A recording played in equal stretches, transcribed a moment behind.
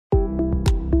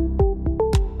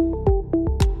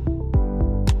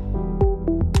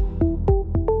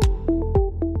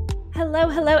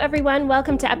Hello, everyone.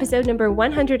 Welcome to episode number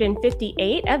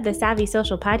 158 of the Savvy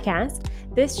Social Podcast.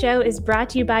 This show is brought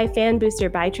to you by Fan Booster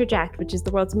by Traject, which is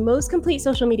the world's most complete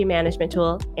social media management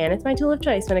tool, and it's my tool of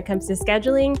choice when it comes to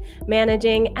scheduling,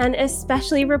 managing, and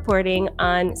especially reporting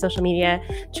on social media.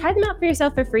 Try them out for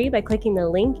yourself for free by clicking the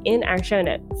link in our show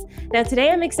notes. Now,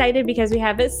 today I'm excited because we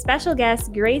have a special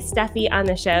guest, Grace Duffy, on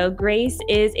the show. Grace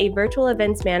is a virtual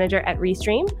events manager at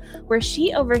Restream, where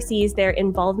she oversees their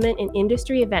involvement in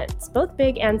industry events, both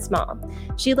big and small.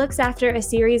 She looks after a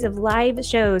series of live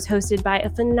shows hosted by a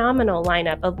phenomenal lineup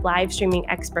of live streaming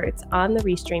experts on the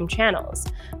Restream channels.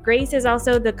 Grace is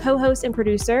also the co-host and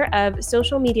producer of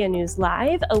Social Media News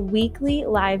Live, a weekly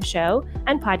live show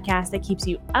and podcast that keeps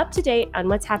you up to date on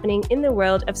what's happening in the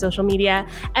world of social media.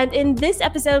 And in this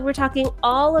episode, we're talking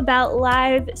all about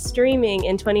live streaming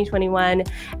in 2021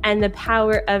 and the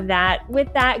power of that.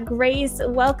 With that, Grace,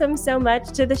 welcome so much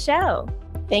to the show.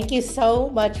 Thank you so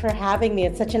much for having me.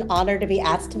 It's such an honor to be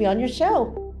asked to be on your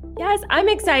show. Yes, I'm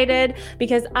excited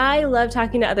because I love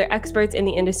talking to other experts in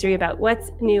the industry about what's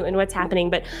new and what's happening.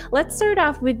 But let's start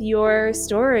off with your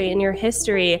story and your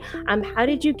history. How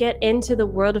did you get into the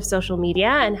world of social media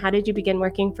and how did you begin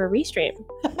working for Restream?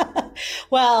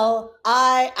 Well,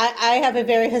 I have a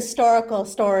very historical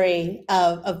story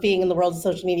of being in the world of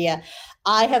social media.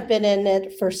 I have been in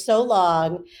it for so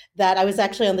long that I was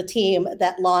actually on the team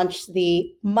that launched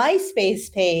the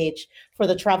MySpace page for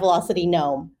the Travelocity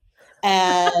Gnome.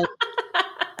 And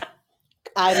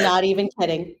I'm not even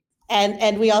kidding.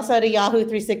 And we also had a Yahoo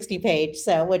 360 page,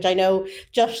 which I know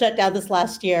just shut down this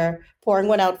last year. Pouring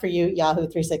one out for you, Yahoo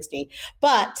 360,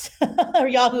 or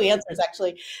Yahoo Answers,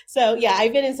 actually. So yeah,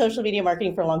 I've been in social media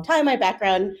marketing for a long time. My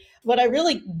background, what I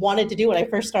really wanted to do when I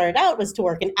first started out was to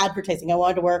work in advertising. I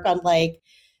wanted to work on like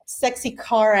sexy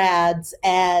car ads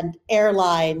and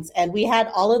airlines. And we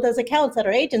had all of those accounts at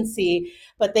our agency,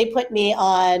 but they put me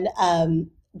on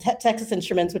Texas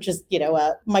Instruments, which is,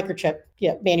 a microchip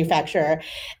manufacturer.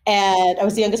 And I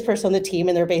was the youngest person on the team.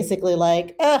 And they're basically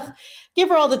like, give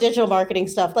her all the digital marketing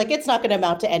stuff. Like, it's not going to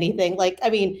amount to anything. Like, I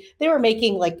mean, they were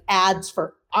making like ads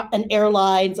for an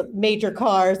airlines, major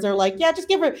cars. They're like, yeah, just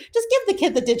give the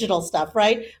kid the digital stuff.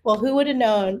 Right. Well, who would have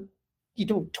known,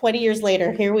 20 years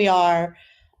later, here we are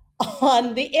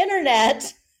on the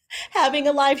internet having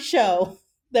a live show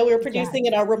that we were producing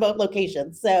in our remote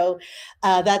locations. So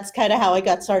that's kind of how I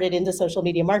got started into social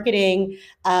media marketing.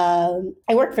 I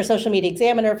worked for Social Media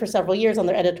Examiner for several years on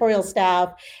their editorial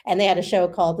staff, and they had a show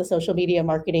called the Social Media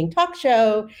Marketing Talk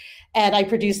Show. And I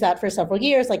produced that for several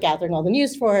years, like gathering all the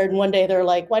news for it. And one day they're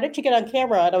like, why don't you get on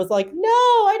camera? And I was like, no,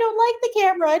 I don't like the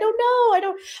camera. I don't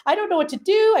know. I don't know what to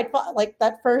do. I thought like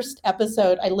that first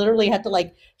episode, I literally had to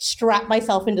like strap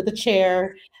myself into the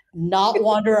chair, not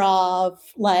wander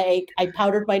off. Like I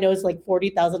powdered my nose like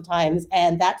 40,000 times.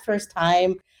 And that first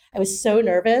time I was so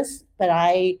nervous, but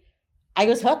I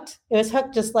was hooked. It was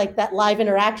hooked, just like that live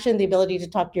interaction, the ability to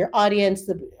talk to your audience,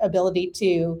 the ability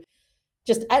to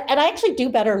and I actually do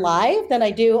better live than I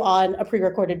do on a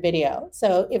pre-recorded video.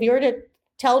 So if you were to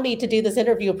tell me to do this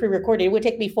interview pre-recorded, it would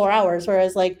take me 4 hours.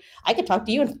 Whereas like I could talk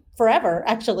to you forever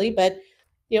actually, but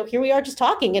here we are just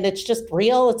talking and it's just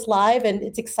real, it's live and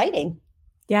it's exciting.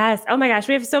 Yes. Oh my gosh.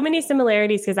 We have so many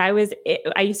similarities because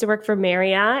I used to work for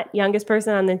Marriott, youngest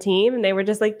person on the team. And they were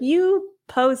just like, you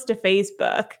post to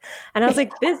Facebook. And I was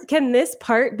like, can this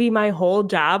part be my whole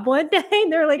job one day?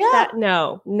 And they're like,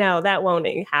 no, that won't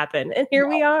happen. And here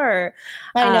we are.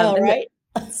 I know, right?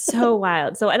 So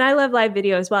wild. And I love live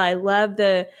video as well. I love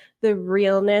the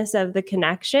realness of the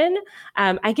connection.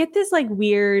 I get this like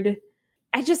weird,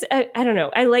 I don't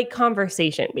know. I like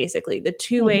conversation, basically. The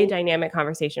two-way dynamic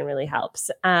conversation really helps.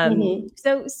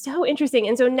 So interesting.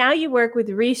 And so now you work with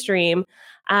Restream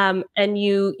and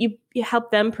you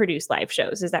help them produce live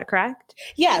shows. Is that correct?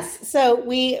 Yes. So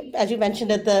we, as you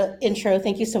mentioned at the intro,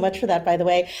 thank you so much for that, by the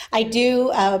way. I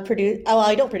do produce,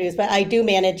 I don't produce, but I do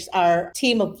manage our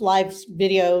team of live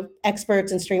video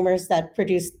experts and streamers that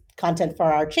produce content for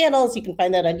our channels. You can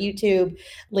find that on YouTube,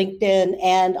 LinkedIn,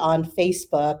 and on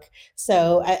Facebook.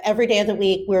 So every day of the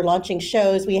week, we're launching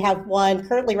shows. We have one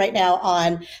currently right now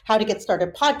on how to get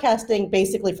started podcasting,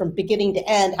 basically from beginning to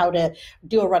end, how to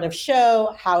do a run of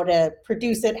show, how to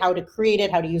produce it, how to create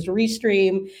it, how to use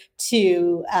Restream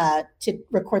to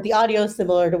record the audio,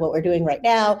 similar to what we're doing right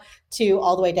now, to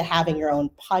all the way to having your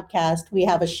own podcast. We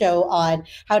have a show on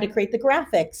how to create the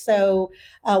graphics. So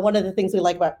one of the things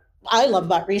I love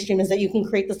about Restream is that you can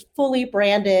create this fully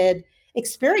branded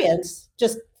experience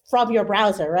just from your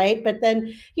browser, right? But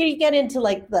then you get into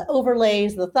like the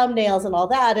overlays, the thumbnails and all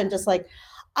that. And just like,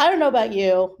 I don't know about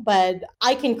you, but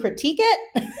I can critique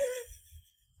it.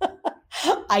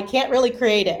 I can't really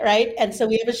create it, right? And so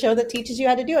we have a show that teaches you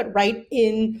how to do it right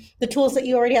in the tools that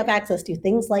you already have access to,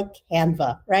 things like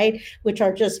Canva, right? Which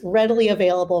are just readily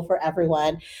available for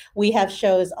everyone. We have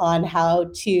shows on how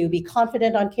to be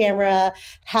confident on camera,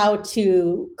 how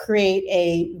to create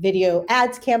a video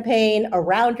ads campaign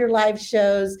around your live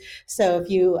shows. So if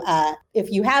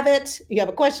you have it, you have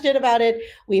a question about it,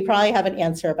 we probably have an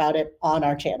answer about it on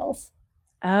our channels.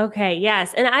 Okay,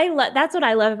 yes. And that's what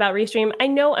I love about Restream. I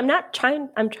know I'm trying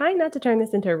not to turn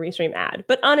this into a Restream ad,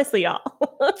 but honestly, y'all,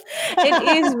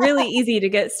 it is really easy to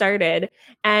get started.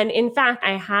 And in fact,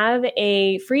 I have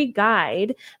a free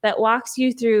guide that walks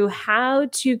you through how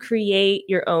to create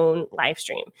your own live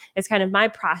stream. It's kind of my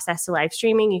process to live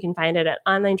streaming. You can find it at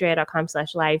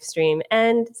onlinedrea.com/livestream.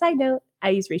 And side note, I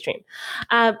use Restream,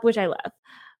 which I love.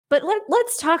 But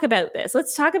let's talk about this.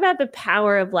 Let's talk about the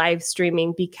power of live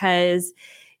streaming because,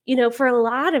 for a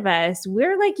lot of us,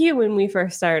 we're like you when we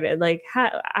first started. Like,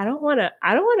 I don't want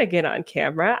to get on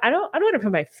camera. I don't want to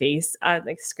put my face on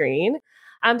the screen.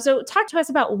 So talk to us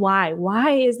about why.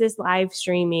 Why is this live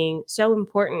streaming so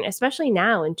important, especially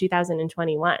now in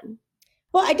 2021?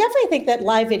 Well, I definitely think that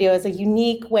live video is a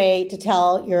unique way to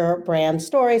tell your brand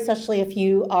story, especially if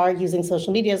you are using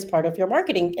social media as part of your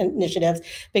marketing initiatives,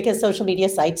 because social media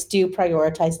sites do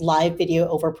prioritize live video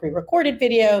over pre-recorded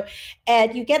video,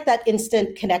 and you get that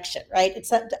instant connection, right?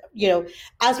 It's not,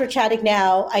 as we're chatting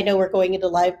now, I know we're going into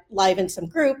live in some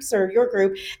groups or your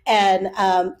group, and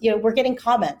we're getting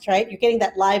comments, right? You're getting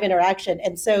that live interaction,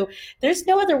 and so there's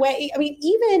no other way. I mean,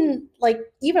 even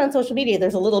on social media,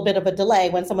 there's a little bit of a delay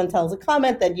when someone tells a comment,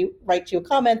 then you write you a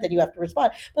comment, then you have to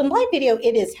respond. But in live video,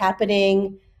 it is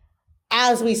happening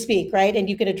as we speak, right? And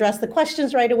you can address the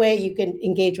questions right away. You can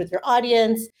engage with your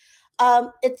audience.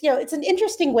 It's an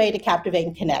interesting way to captivate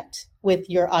and connect with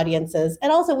your audiences.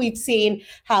 And also we've seen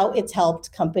how it's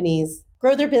helped companies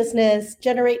grow their business,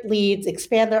 generate leads,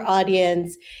 expand their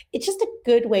audience. It's just a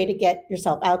good way to get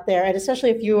yourself out there. And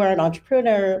especially if you are an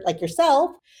entrepreneur like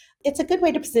yourself, it's a good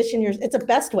way to it's a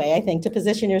best way, I think, to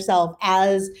position yourself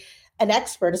as an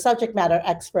expert, a subject matter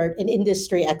expert, an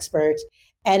industry expert.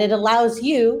 And it allows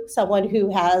you, someone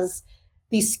who has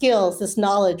these skills, this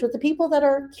knowledge, with the people that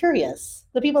are curious,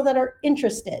 the people that are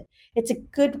interested. It's a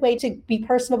good way to be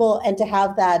personable and to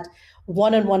have that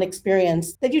one-on-one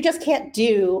experience that you just can't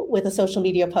do with a social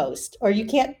media post or you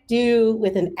can't do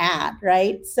with an ad,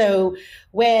 right? So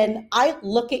when I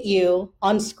look at you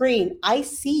on screen, I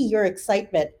see your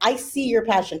excitement. I see your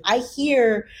passion. I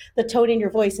hear the tone in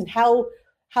your voice and how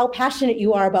passionate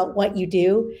you are about what you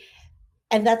do.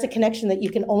 And that's a connection that you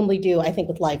can only do, I think,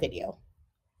 with live video.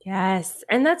 Yes.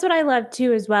 And that's what I love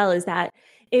too, as well, is that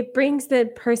it brings the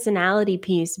personality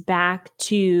piece back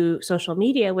to social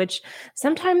media, which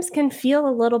sometimes can feel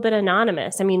a little bit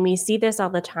anonymous. I mean, we see this all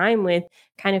the time with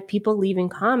kind of people leaving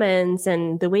comments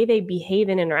and the way they behave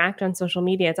and interact on social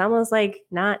media. It's almost like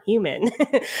not human.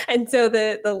 And so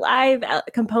the live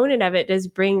component of it does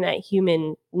bring that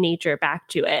human nature back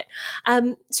to it.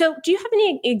 So do you have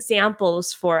any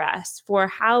examples for us for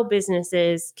how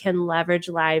businesses can leverage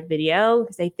live video?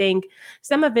 Because I think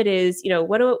some of it is,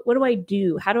 what do I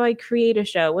do? How do I create a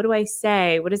show? What do I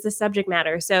say? What is the subject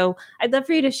matter? So I'd love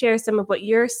for you to share some of what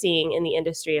you're seeing in the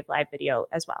industry of live video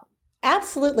as well.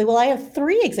 Absolutely. Well, I have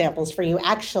 3 examples for you,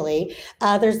 actually.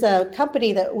 There's a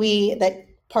company that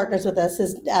partners with us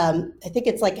is, I think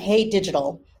it's like Hey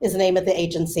Digital is the name of the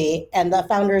agency. And the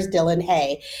founder is Dylan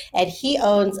Hay. And he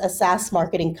owns a SaaS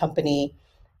marketing company,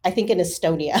 I think in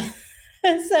Estonia.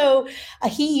 So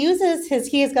he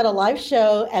has got a live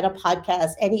show and a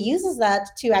podcast, and he uses that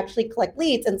to actually collect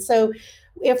leads. And so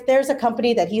if there's a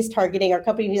company that he's targeting or a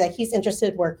company that he's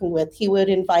interested in working with, he would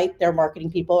invite their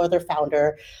marketing people or their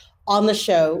founder on the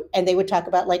show, and they would talk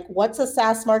about what's a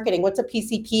SaaS marketing, what's a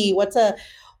PCP, what's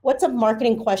a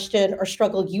marketing question or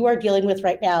struggle you are dealing with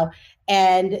right now.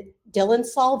 And Dylan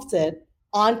solves it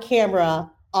on camera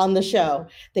on the show.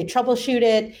 They troubleshoot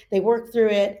it, they work through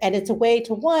it, and it's a way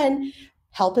to, one,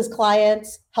 help his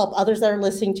clients, help others that are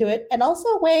listening to it, and also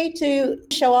a way to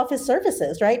show off his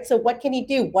services, right? So what can he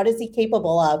do? What is he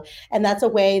capable of? And that's a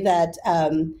way that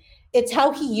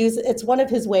it's one of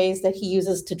his ways that he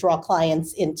uses to draw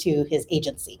clients into his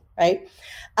agency, right?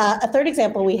 A third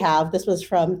example we have, this was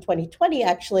from 2020,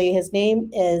 actually. His name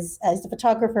is, as a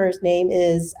photographer, his name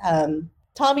is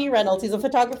Tommy Reynolds. He's a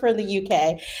photographer in the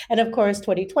UK. And of course,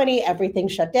 2020, everything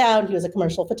shut down. He was a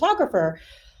commercial photographer.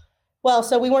 Well,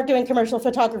 so we weren't doing commercial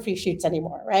photography shoots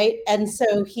anymore, right? And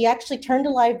so he actually turned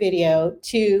to live video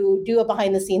to do a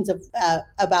behind the scenes of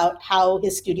about how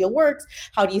his studio works.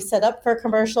 How do you set up for a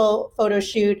commercial photo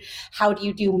shoot? How do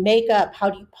you do makeup? How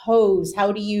do you pose?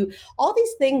 How do you, all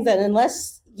these things that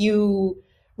unless you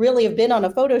really have been on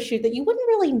a photo shoot that you wouldn't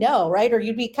really know, right? Or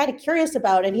you'd be kind of curious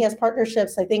about. And he has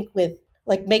partnerships, I think, with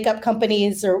like makeup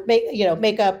companies or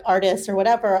makeup artists or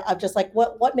whatever, of just like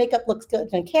what makeup looks good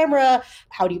on camera,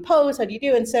 how do you pose, how do you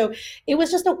do? And so it was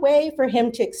just a way for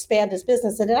him to expand his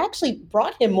business. And it actually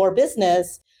brought him more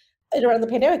business around the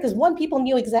pandemic because one, people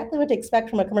knew exactly what to expect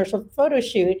from a commercial photo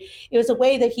shoot. It was a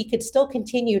way that he could still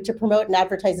continue to promote and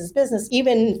advertise his business,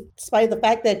 even despite the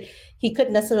fact that he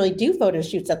couldn't necessarily do photo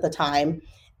shoots at the time.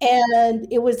 And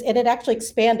it actually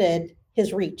expanded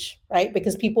his reach, right?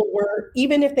 Because people were,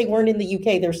 even if they weren't in the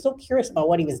UK, they're still curious about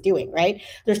what he was doing, right?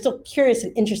 They're still curious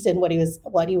and interested in what he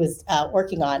was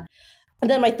working on. And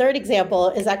then my third example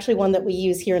is actually one that we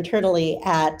use here internally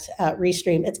at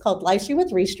Restream. It's called Livestream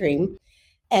with Restream.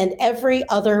 And every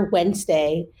other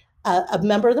Wednesday, a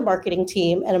member of the marketing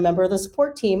team and a member of the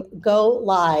support team go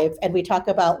live, and we talk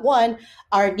about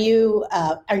our new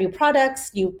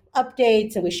products, new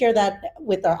updates, and we share that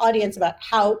with our audience about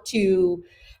how to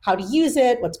use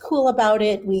it, what's cool about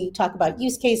it. We talk about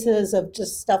use cases of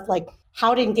just stuff like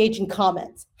how to engage in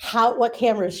comments, what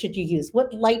cameras should you use,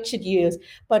 what light should you use.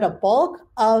 But a bulk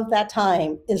of that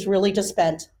time is really just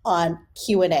spent on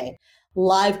Q&A.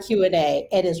 Live Q&A.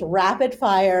 It is rapid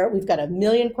fire. We've got a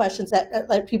million questions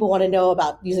that people want to know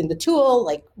about using the tool.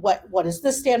 Like, what does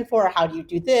this stand for? How do you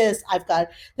do this? I've got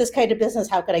this kind of business.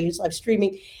 How can I use live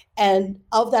streaming? And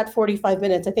of that 45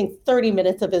 minutes, I think 30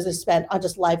 minutes of it is spent on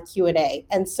just live Q&A.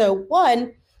 And so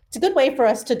it's a good way for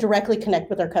us to directly connect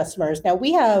with our customers. Now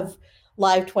we have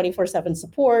live 24/7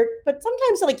 support, but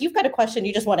sometimes like you've got a question,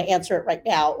 you just want to answer it right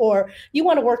now, or you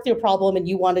want to work through a problem and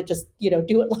you want to just,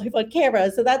 do it live on camera.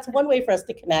 So that's one way for us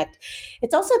to connect.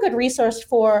 It's also a good resource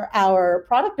for our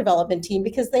product development team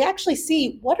because they actually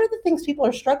see what are the things people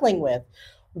are struggling with.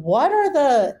 What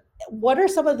are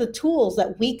some of the tools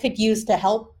that we could use to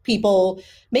help people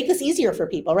make this easier for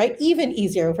people, right? Even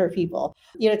easier for people.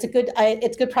 It's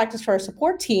good practice for our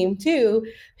support team too,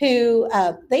 who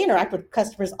they interact with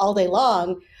customers all day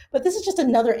long, but this is just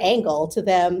another angle to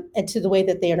them and to the way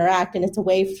that they interact. And it's a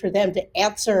way for them to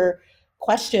answer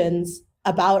questions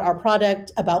about our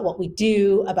product, about what we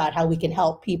do, about how we can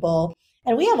help people.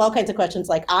 And we have all kinds of questions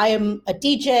like, I am a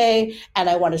DJ and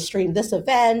I want to stream this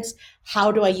event.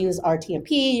 How do I use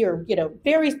RTMP? Or,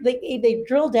 they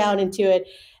drill down into it.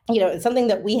 It's something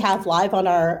that we have live on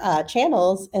our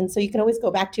channels. And so you can always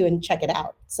go back to and check it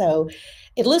out. So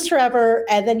it lives forever.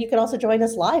 And then you can also join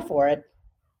us live for it.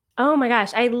 Oh my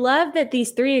gosh. I love that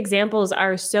these three examples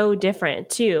are so different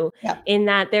too, in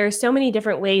that there are so many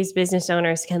different ways business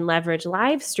owners can leverage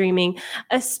live streaming,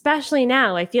 especially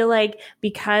now. I feel like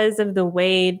because of the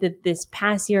way that this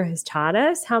past year has taught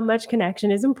us how much connection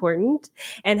is important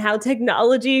and how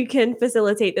technology can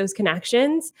facilitate those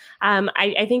connections,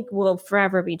 I think will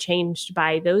forever be changed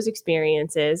by those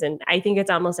experiences. And I think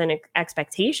it's almost an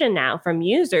expectation now from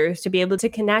users to be able to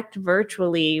connect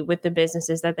virtually with the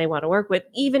businesses that they want to work with,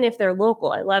 even if they're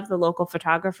local. I love the local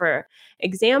photographer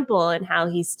example and how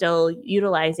he's still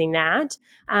utilizing that.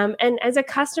 And as a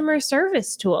customer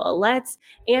service tool, let's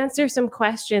answer some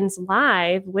questions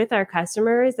live with our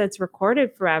customers that's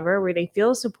recorded forever where they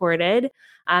feel supported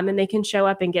and they can show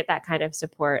up and get that kind of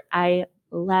support. I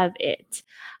love it.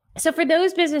 So for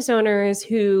those business owners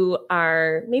who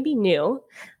are maybe new,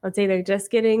 let's say they're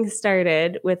just getting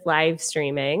started with live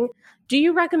streaming, do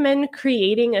you recommend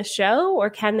creating a show or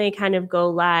can they kind of go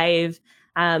live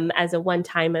as a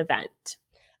one-time event?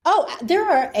 Oh, there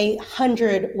are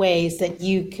 100 ways that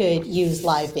you could use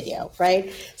live video,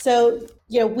 right? So,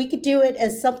 we could do it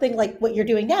as something like what you're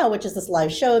doing now, which is this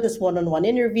live show, this one-on-one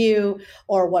interview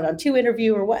or one-on-two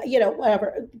interview or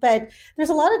whatever. But there's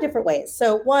a lot of different ways.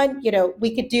 So one,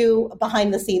 we could do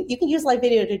behind the scenes. You can use live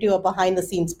video to do a behind the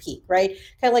scenes peek, right?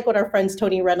 Kind of like what our friends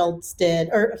Tommy Reynolds did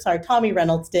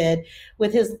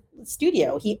with his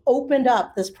studio. He opened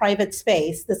up this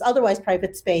otherwise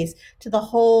private space to the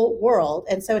whole world.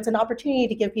 And so it's an opportunity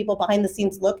to give people behind the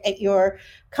scenes look at your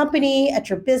company, at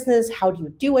your business. How do you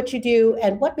do what you do?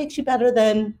 And what makes you better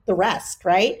than the rest,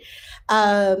 right?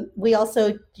 We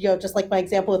also, just like my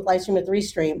example with Livestream with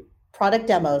Restream, product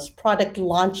demos, product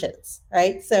launches,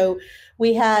 right? So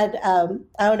we had, I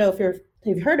don't know if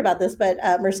you've heard about this, but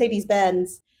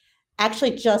Mercedes-Benz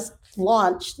actually just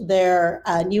launched their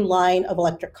new line of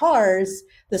electric cars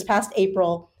this past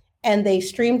April, and they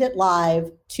streamed it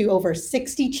live to over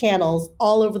 60 channels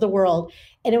all over the world.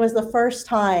 And it was the first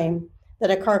time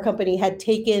that a car company had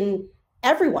taken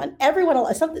everyone.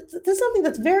 This is something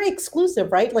that's very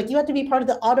exclusive, right? Like you have to be part of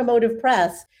the automotive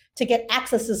press to get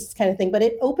access to this kind of thing, but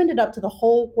it opened it up to the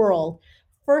whole world,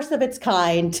 first of its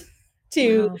kind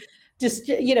to just,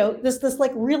 this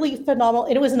like really phenomenal,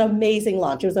 and it was an amazing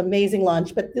launch. It was an amazing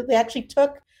launch, but they actually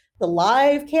took the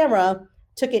live camera,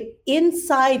 took it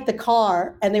inside the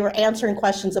car, and they were answering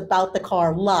questions about the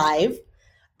car live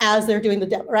as they're doing the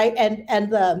demo, right?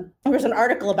 And there was an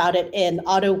article about it in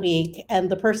Auto Week,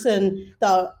 and the person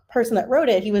that wrote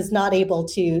it, he was not able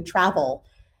to travel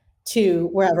to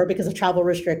wherever because of travel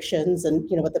restrictions and,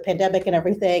 with the pandemic and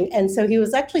everything. And so he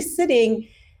was actually sitting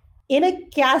in a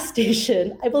gas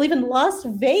station, I believe in Las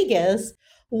Vegas,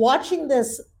 watching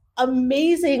this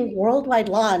amazing worldwide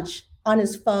launch on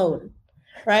his phone,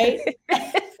 right?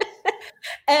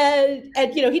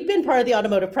 And he'd been part of the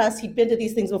automotive press. He'd been to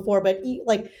these things before, but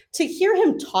to hear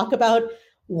him talk about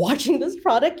watching this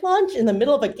product launch in the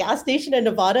middle of a gas station in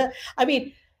Nevada, I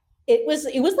mean, it was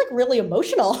like really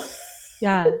emotional.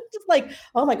 Yeah. Just like,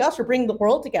 oh my gosh, we're bringing the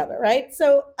world together, right?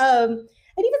 So, and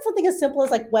even something as simple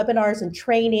as like webinars and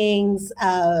trainings,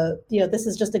 this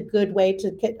is just a good way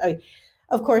to get,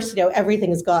 of course,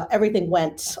 everything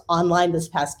went online this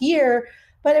past year,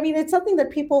 but I mean, it's something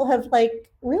that people have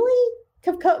like really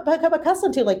become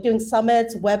accustomed to, like doing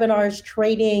summits, webinars,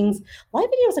 trainings. Live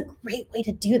video is a great way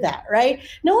to do that, right?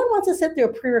 No one wants to sit through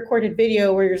a pre-recorded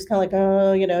video where you're just kind of like,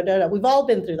 oh, no. We've all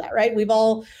been through that, right? We've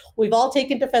all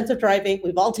taken defensive driving.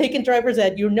 We've all taken driver's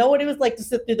ed. You know what it was like to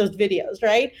sit through those videos,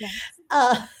 right?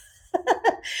 Yes.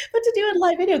 But to do it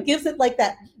live video gives it like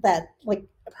that like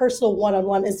personal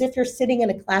one-on-one, as if you're sitting in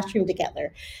a classroom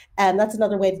together. And that's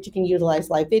another way that you can utilize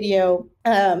live video.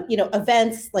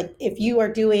 Events, like if you are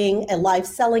doing a live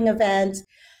selling event,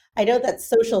 I know that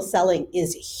social selling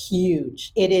is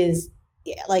huge. It is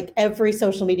like every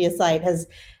social media site has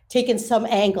taken some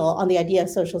angle on the idea of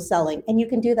social selling, and you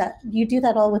can do that. You do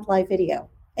that all with live video,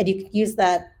 and you can use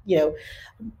that,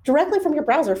 directly from your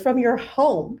browser, from your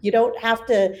home. You don't have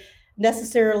to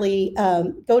necessarily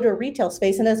go to a retail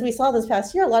space. And as we saw this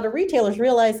past year, a lot of retailers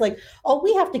realized like, oh,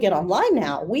 we have to get online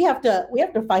now. We have to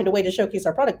find a way to showcase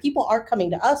our product. People aren't coming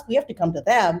to us. We have to come to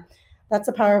them. That's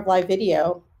the power of live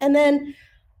video. And then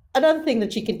another thing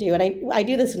that you can do, and I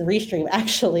do this in Restream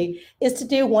actually, is to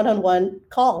do one-on-one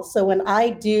calls. So when I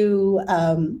do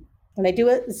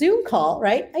a Zoom call,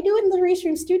 right, I do it in the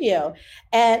Restream studio,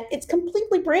 and it's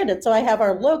completely branded. So I have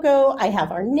our logo, I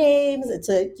have our names. It's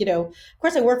of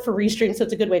course I work for Restream, so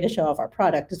it's a good way to show off our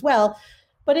product as well.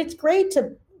 But it's great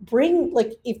to bring,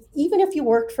 like, even if you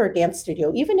worked for a dance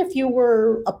studio, even if you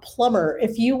were a plumber,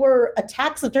 if you were a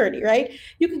tax attorney, right,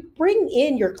 you can bring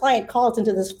in your client calls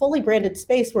into this fully branded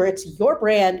space where it's your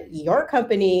brand, your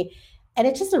company, and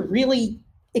it's just a really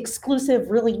exclusive,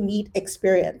 really neat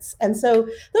experience. And so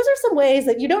those are some ways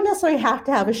that you don't necessarily have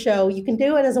to have a show. You can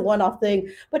do it as a one-off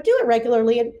thing, but do it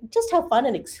regularly and just have fun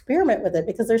and experiment with it,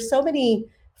 because there's so many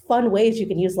fun ways you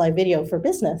can use live video for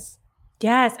business.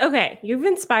 Yes. Okay. You've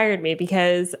inspired me,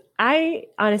 because I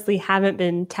honestly haven't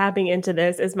been tapping into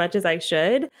this as much as I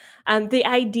should. The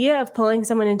idea of pulling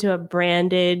someone into a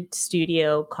branded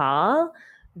studio call,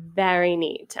 very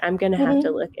neat. I'm going to have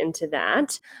to look into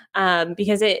that,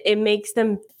 because it makes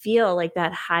them feel like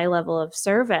that high level of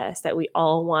service that we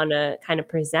all want to kind of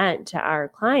present to our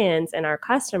clients and our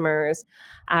customers,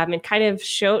 and kind of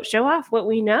show off what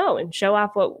we know and show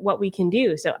off what we can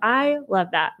do. So I love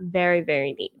that. Very,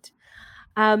 very neat.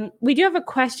 We do have a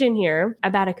question here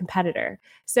about a competitor.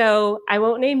 So I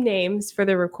won't name names for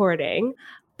the recording,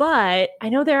 but I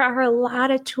know there are a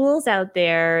lot of tools out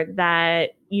there that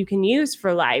you can use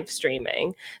for live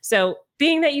streaming. So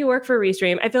being that you work for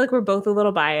Restream, I feel like we're both a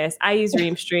little biased. I use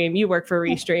Restream, you work for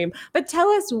Restream, but tell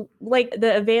us like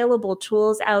the available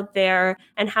tools out there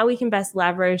and how we can best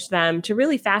leverage them to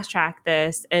really fast track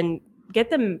this and get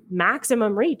the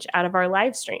maximum reach out of our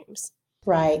live streams.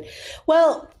 Right.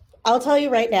 Well, I'll tell you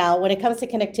right now, when it comes to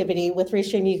connectivity with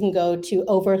Restream, you can go to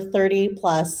over 30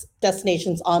 plus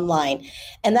destinations online.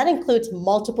 And that includes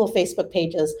multiple Facebook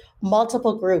pages,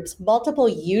 multiple groups, multiple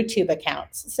YouTube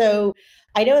accounts. So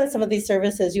I know that some of these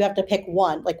services, you have to pick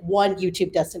one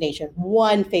YouTube destination,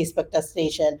 one Facebook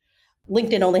destination.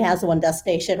 LinkedIn only has one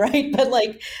destination, right? But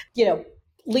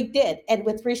LinkedIn. And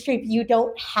with Restream, you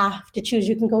don't have to choose.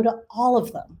 You can go to all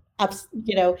of them.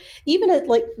 Even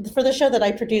for the show that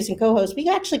I produce and co-host, we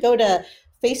actually go to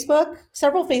Facebook,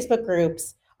 several Facebook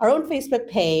groups, our own Facebook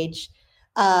page,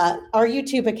 our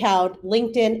YouTube account,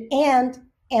 LinkedIn, and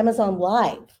Amazon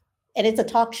Live. And it's a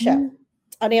talk show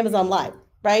on Amazon Live,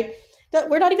 right?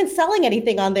 We're not even selling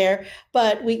anything on there,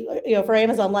 but we, for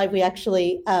Amazon Live, we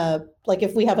actually,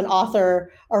 if we have an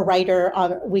author or writer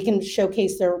on, we can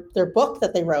showcase their book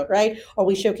that they wrote, right? Or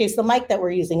we showcase the mic that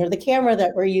we're using or the camera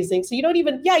that we're using. So you don't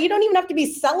even have to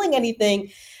be selling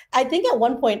anything. I think at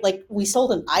one point, like we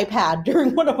sold an iPad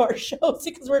during one of our shows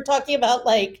because we're talking about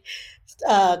like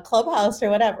Clubhouse or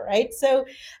whatever, right? So,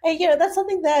 that's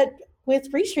something that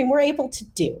with Restream we're able to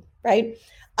do, right?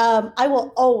 I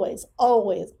will always,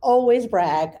 always, always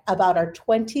brag about our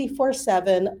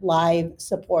 24/7 live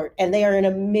support. And they are an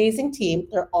amazing team.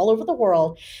 They're all over the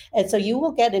world. And so you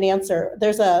will get an answer.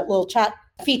 There's a little chat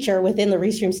feature within the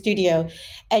Restream studio,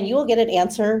 and you will get an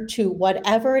answer to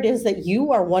whatever it is that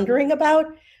you are wondering about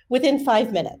within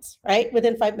 5 minutes, right?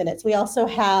 Within 5 minutes. We also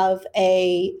have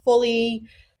a fully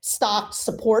stocked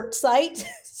support site.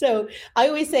 So I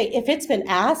always say, if it's been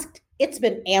asked, it's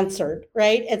been answered,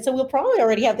 right? And so we'll probably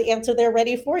already have the answer there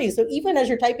ready for you. So even as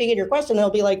you're typing in your question, they'll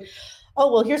be like,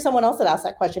 oh, well, here's someone else that asked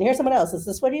that question. Here's someone else. Is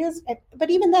this what it is? But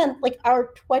even then, like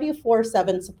our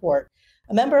 24/7 support,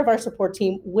 a member of our support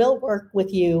team will work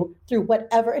with you through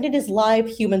whatever, and it is live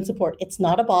human support. It's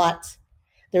not a bot.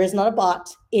 There is not a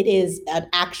bot. It is an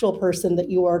actual person that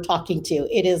you are talking to.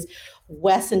 It is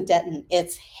Wes in Denton.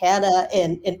 It's Hannah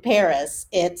in Paris.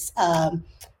 It's,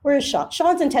 where is Sean?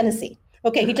 Sean's in Tennessee.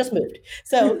 Okay, he just moved.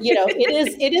 So,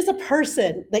 it is a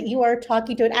person that you are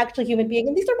talking to, an actual human being.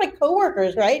 And these are my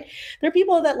coworkers, right? They're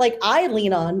people that like I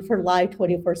lean on for live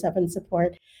 24/7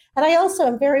 support. And I also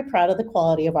am very proud of the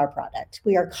quality of our product.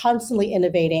 We are constantly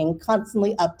innovating,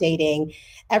 constantly updating.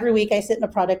 Every week I sit in a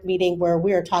product meeting where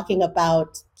we are talking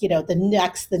about, the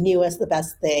next, the newest, the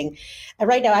best thing. And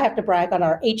right now I have to brag on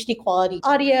our HD quality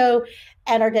audio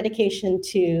and our dedication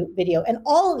to video. And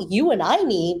all you and I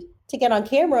need to get on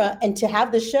camera and to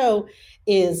have the show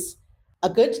is a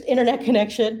good internet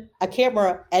connection, a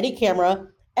camera, any camera,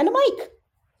 and a mic.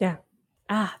 Yeah.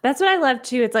 That's what I love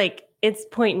too. It's like, it's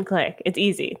point and click. It's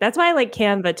easy. That's why I like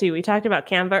Canva too. We talked about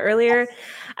Canva earlier.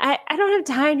 I don't have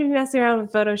time to be messing around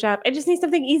with Photoshop. I just need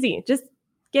something easy. Just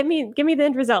give me the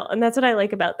end result. And that's what I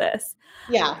like about this.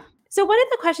 Yeah. So one of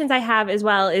the questions I have as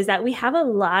well is that we have a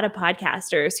lot of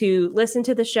podcasters who listen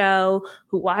to the show,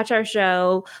 who watch our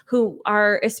show, who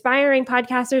are aspiring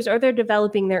podcasters, or they're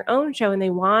developing their own show and they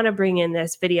want to bring in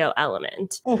this video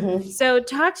element. Mm-hmm. So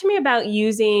talk to me about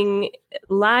using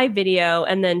live video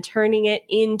and then turning it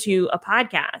into a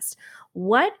podcast.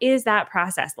 What is that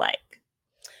process like?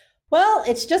 Well,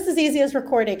 it's just as easy as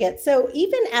recording it. So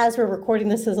even as we're recording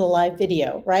this as a live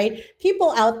video, right?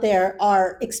 People out there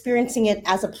are experiencing it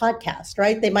as a podcast,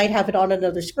 right? They might have it on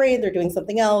another screen. They're doing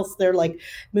something else. They're like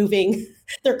moving,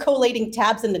 they're collating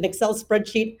tabs in an Excel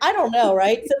spreadsheet. I don't know,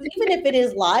 right? So even if it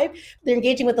is live, they're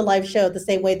engaging with the live show the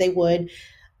same way they would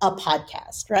a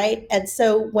podcast, right? And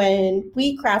so when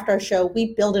we craft our show,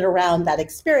 we build it around that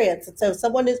experience. And so if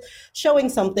someone is showing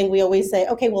something, we always say,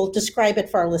 okay, well, describe it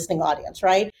for our listening audience,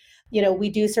 right? We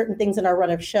do certain things in our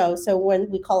run of show. So when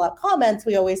we call out comments,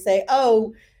 we always say,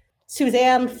 oh,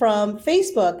 Suzanne from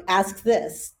Facebook asks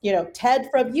this, Ted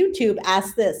from YouTube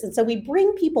asks this. And so we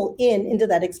bring people into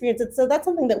that experience. And so that's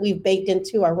something that we've baked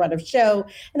into our run of show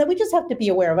and that we just have to be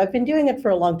aware of. I've been doing it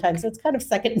for a long time, so it's kind of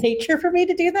second nature for me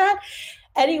to do that.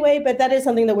 Anyway, but that is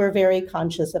something that we're very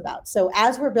conscious about. So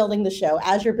as we're building the show,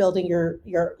 as you're building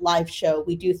your live show,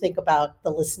 we do think about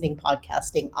the listening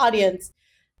podcasting audience,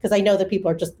 because I know that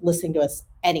people are just listening to us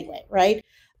anyway, right?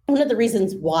 One of the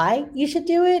reasons why you should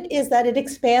do it is that it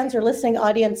expands your listening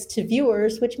audience to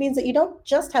viewers, which means that you don't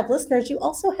just have listeners, you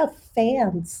also have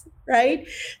fans, right?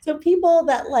 So people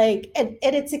that and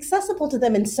it's accessible to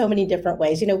them in so many different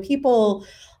ways. People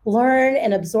learn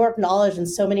and absorb knowledge in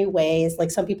so many ways. Like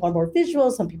some people are more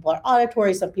visual, some people are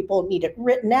auditory, some people need it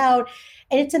written out.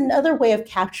 And it's another way of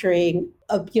capturing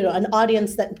an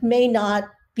audience that may not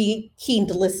be keen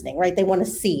to listening, right? They want to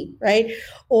see, right?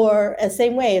 Or the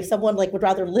same way, if someone would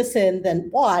rather listen than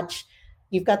watch,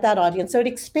 you've got that audience. So it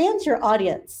expands your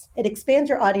audience. It expands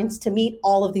your audience to meet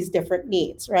all of these different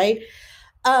needs, right?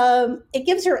 It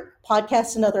gives your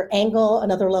podcast another angle,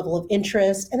 another level of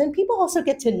interest. And then people also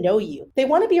get to know you. They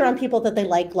want to be around people that they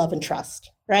like, love, and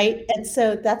trust, right? And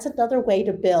so that's another way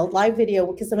to build live video,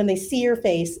 because when they see your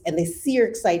face and they see your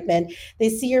excitement, they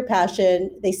see your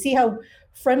passion, they see how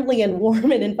friendly and warm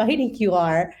and inviting you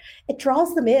are, it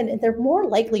draws them in and they're more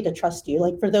likely to trust you.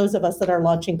 Like for those of us that are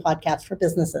launching podcasts for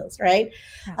businesses, right?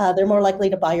 They're more likely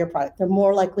to buy your product. They're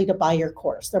more likely to buy your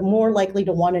course. They're more likely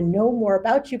to want to know more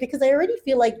about you because they already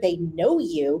feel like they know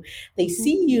you. They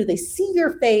see you, they see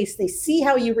your face, they see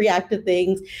how you react to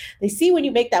things. They see when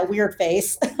you make that weird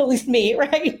face, at least me,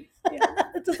 right? Yeah.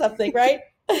 To something, right?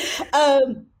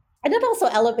 And it also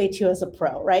elevates you as a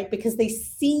pro, right? Because they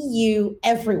see you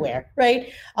everywhere,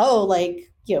 right? Oh,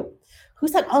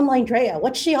 who's that online Drea?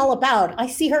 What's she all about? I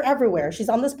see her everywhere. She's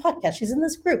on this podcast. She's in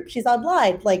this group. She's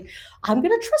online. I'm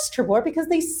going to trust her more because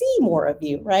they see more of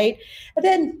you, right? And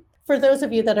then for those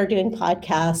of you that are doing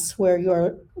podcasts where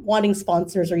you're wanting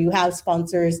sponsors or you have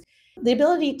sponsors, the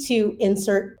ability to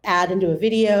insert ad into a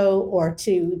video or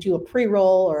to do a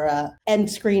pre-roll or a end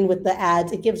screen with the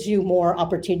ads, it gives you more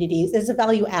opportunities. It's a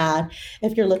value add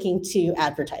if you're looking to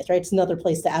advertise, right? It's another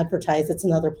place to advertise. It's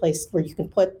another place where you can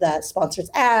put the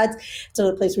sponsors' ads. It's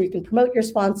another place where you can promote your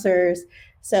sponsors.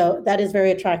 So that is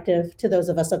very attractive to those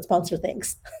of us that sponsor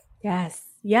things. Yes.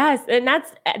 Yes. And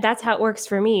that's how it works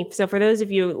for me. So for those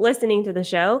of you listening to the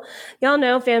show, y'all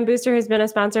know Fan Booster has been a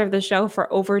sponsor of the show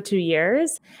for over 2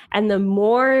 years. And the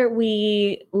more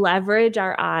we leverage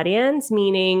our audience,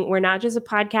 meaning we're not just a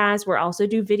podcast, we also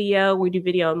do video. We do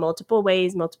video in multiple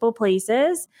ways, multiple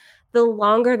places. The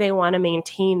longer they want to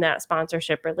maintain that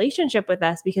sponsorship relationship with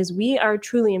us, because we are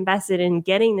truly invested in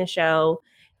getting the show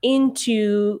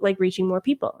into like reaching more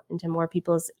people, into more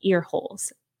people's ear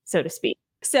holes, so to speak.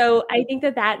 So I think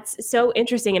that that's so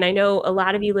interesting. And I know a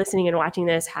lot of you listening and watching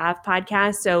this have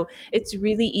podcasts. So it's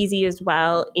really easy as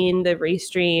well in the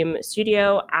Restream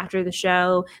studio after the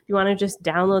show. If you want to just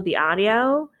download the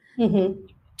audio,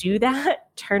 do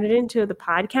that, turn it into the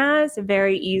podcast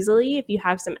very easily. If you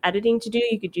have some editing to do,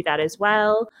 you could do that as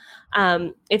well.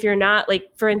 If you're not, like,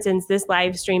 for instance, this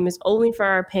live stream is only for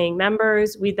our paying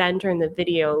members. We then turn the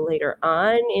video later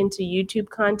on into YouTube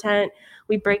content.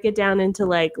 We break it down into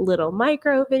like little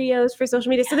micro videos for social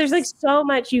media. Yes. So there's like so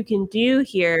much you can do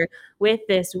here with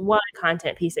this one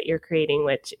content piece that you're creating,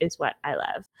 which is what I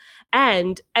love.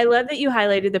 And I love that you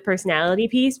highlighted the personality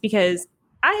piece, because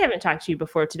I haven't talked to you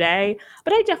before today,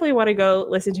 but I definitely want to go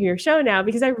listen to your show now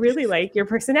because I really like your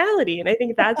personality. And I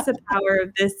think that's the power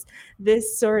of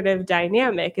this sort of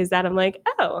dynamic, is that I'm like,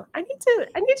 oh, I need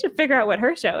to figure out what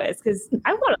her show is because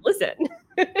I want to listen.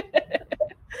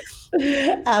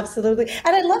 Absolutely.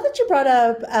 And I love that you brought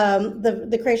up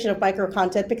the creation of micro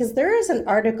content, because there is an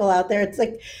article out there. It's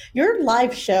like your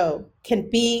live show can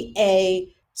be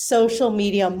a social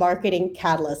media marketing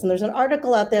catalyst. And there's an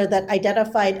article out there that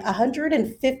identified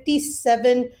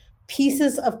 157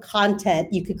 pieces of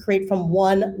content you could create from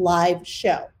one live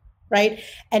show, right?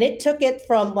 And it took it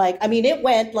from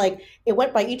it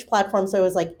went by each platform. So it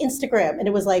was like Instagram, and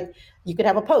it was like, you could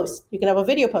have a post, you can have a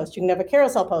video post, you can have a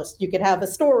carousel post, you could have a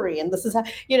story, and this is how,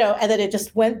 and then it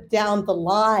just went down the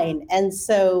line. And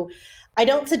so I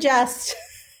don't suggest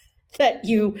that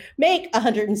you make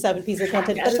 107 pieces of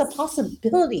content. There's a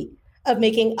possibility of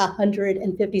making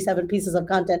 157 pieces of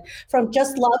content from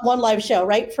just one live show,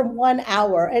 right? From 1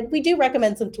 hour. And we do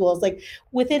recommend some tools, like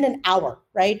within an hour,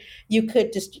 right? You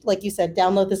could just, like you said,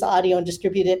 download this audio and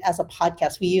distribute it as a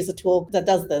podcast. We use a tool that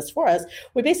does this for us.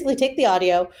 We basically take the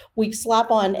audio, we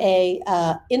slap on a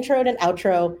intro and an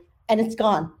outro, and it's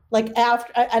gone. Like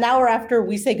after an hour after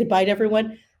we say goodbye to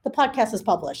everyone, the podcast is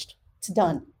published. It's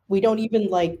done. We don't even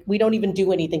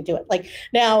do anything to it. Like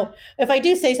now, if I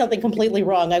do say something completely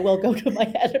wrong, I will go to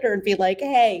my editor and be like,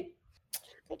 hey,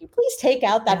 could you please take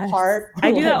out that part?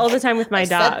 I do that all the time with my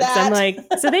dogs. I'm like,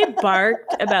 so they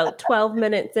barked about 12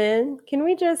 minutes in. Can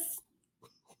we just,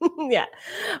 yeah.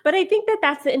 But I think that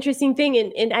that's the interesting thing.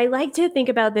 And I like to think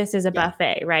about this as a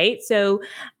buffet, right? So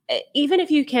even if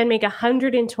you can make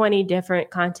 120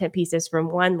 different content pieces from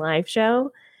one live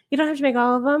show, you don't have to make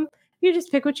all of them. You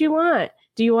just pick what you want.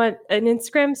 Do you want an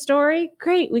Instagram story?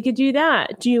 Great, we could do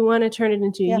that. Do you want to turn it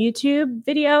into a YouTube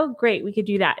video? Great, we could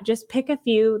do that. Just pick a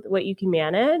few, what you can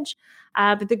manage.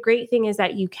 But the great thing is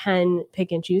that you can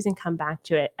pick and choose and come back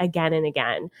to it again and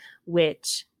again,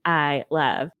 which I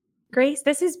love. Grace,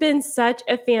 this has been such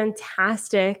a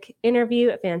fantastic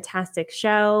interview, a fantastic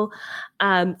show.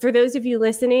 For those of you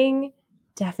listening,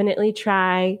 definitely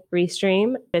try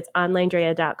Restream. It's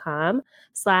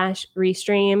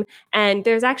onlinedrea.com/Restream. And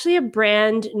there's actually a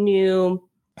brand new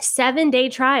 7-day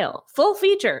trial, full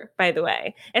feature, by the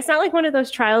way. It's not like one of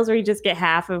those trials where you just get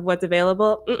half of what's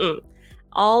available.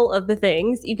 All of the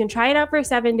things. You can try it out for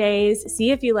 7 days,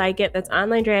 see if you like it. That's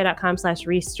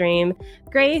onlinedrea.com/Restream.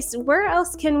 Grace, where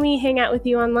else can we hang out with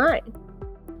you online?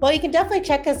 Well, you can definitely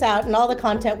check us out and all the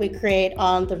content we create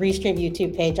on the Restream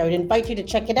YouTube page. I would invite you to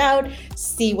check it out,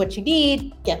 see what you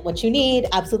need, get what you need,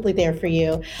 absolutely there for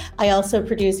you. I also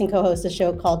produce and co-host a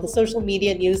show called The Social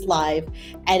Media News Live,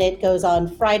 and it goes on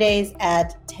Fridays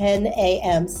at 10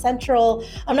 a.m. Central.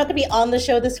 I'm not going to be on the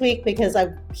show this week because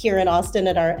I'm here in Austin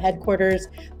at our headquarters,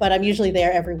 but I'm usually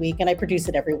there every week and I produce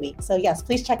it every week. So yes,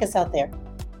 please check us out there.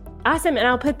 Awesome. And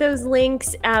I'll put those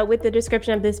links with the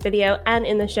description of this video and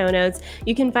in the show notes.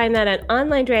 You can find that at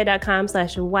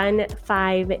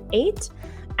onlinedrea.com/158.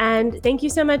 And thank you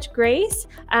so much, Grace.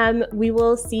 We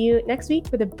will see you next week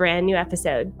with a brand new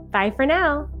episode. Bye for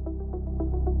now.